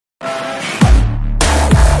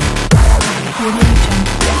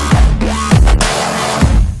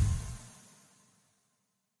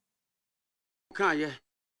can ye.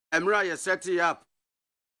 Emra ye set it up.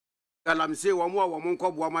 Galamsey woman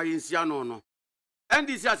ko boama yinsia no.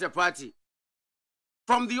 NDC as a party.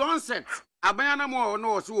 From the onset, Abayana mo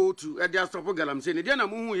no so to e dia stop Galamsey. Ne dia na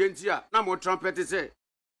mu hu yentia na mo trumpet say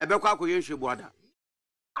ebekwa akoyenhwe boada.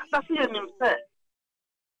 Asasi enim say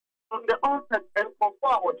from the onset and for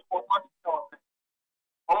forward for what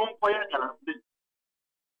on for Galamsey.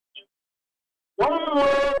 One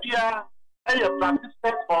more year a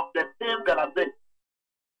participant of the same Galamsey.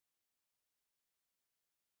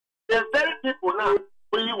 There's very people now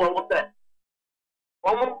who you want to say.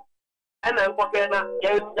 And I'm going to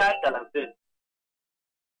get Galamsey.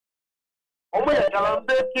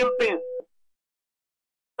 Galamsey campaign.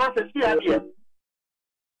 That's a fear here.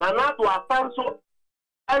 And now to our so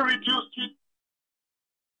I reduced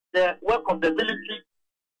the work of the military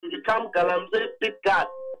to become Galamsey big guard.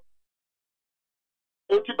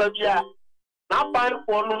 Intibabia now buying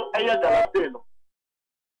for no air Galamsey.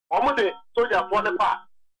 Almost soldier for the part.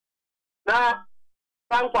 Now,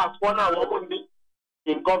 thank us for now, woman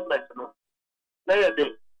in government. No, they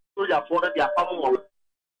soldier for their family.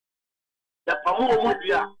 The family would be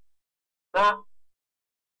now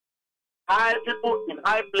high people in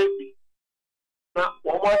high places. Now,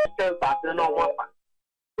 one more sense that they know one.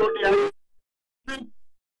 So they are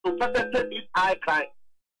to protect this high crime.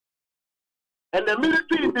 And the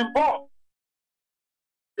military is involved.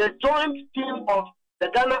 The joint team of the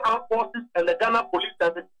Ghana Armed Forces and the Ghana Police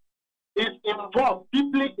Service is involved,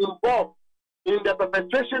 deeply involved in the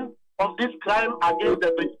perpetration of this crime against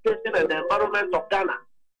the vegetation and the environment of Ghana.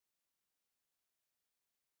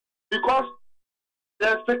 Because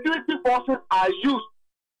the security forces are used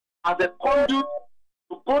as a conduit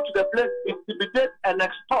to go to the place, intimidate and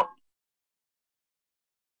extort.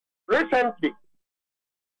 Recently,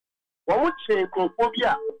 when we change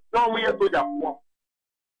Crophobia, now we are going to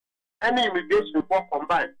any immigration force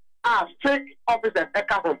combined are fake officers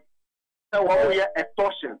at home. And what we are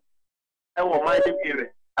extortion and what mining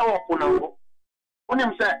area. And what Punango. When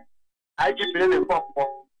him said, I give you a pop or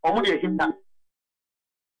would you hit that?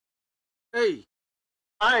 Hey,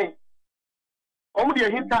 I would you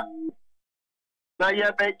hit that? Now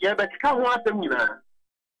you bet come once a minute.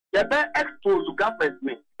 You bet expose to government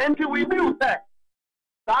me. Until we knew that.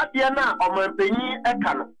 That Diana or my penny a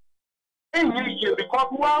canon. And you because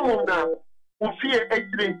one now who fear a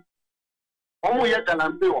dream. Only a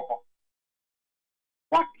Galamsey.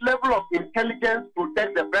 What level of intelligence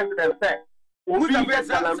protects the president said?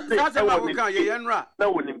 Enra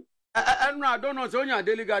don't know so your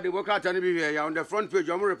delegate the worker can be here on the front page.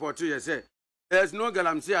 I'm report to you say there's no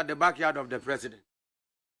Galamsey at the backyard of the president.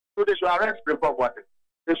 So they should arrest report what?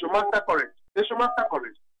 They should master courage. They should master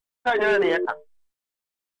courage.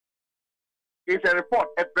 It's a report,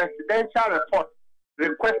 a presidential report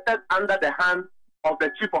requested under the hand of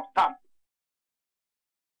the chief of staff.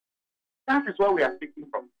 That is where we are speaking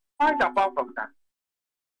from. Quite apart from that.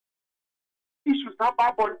 Issues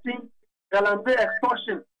about things, Galamsey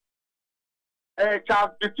extortion,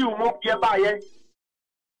 Charles Piediepie mo Piediepie,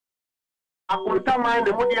 Akunta mine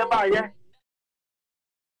the mo Piediepie,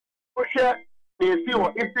 Oshe the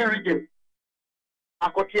or Eastern region,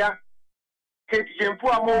 Akotia, Kate Jempu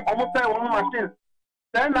almost one machine.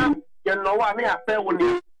 Then you know what I say when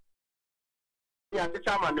you are the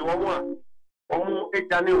chairman, the one.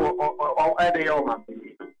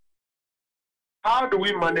 How do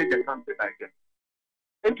we manage a country like that?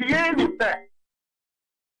 And the end is that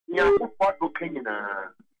the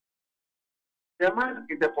man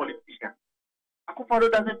is a politician. Akufo-Addo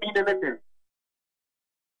doesn't mean anything.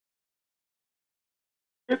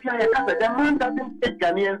 If you are a Catholic, the man doesn't take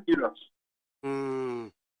Ghanaian serious.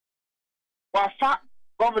 Wafa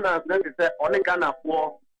governance, let me say, only Ghana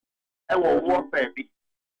for a warfare.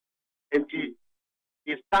 And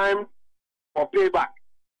it's time for payback.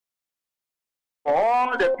 For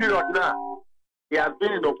all the period now, he has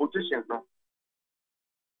been in opposition now.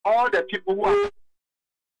 All the people who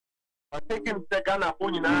are taking the Ghana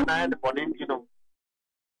phone in and for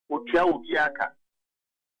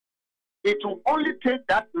it will only take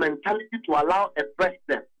that mentality to allow a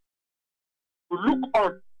president to look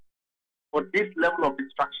on for this level of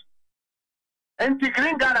destruction. And the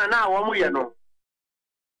Green Ghana now, one way,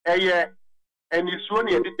 and you show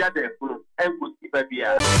me a bit that and could keep a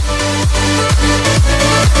beer.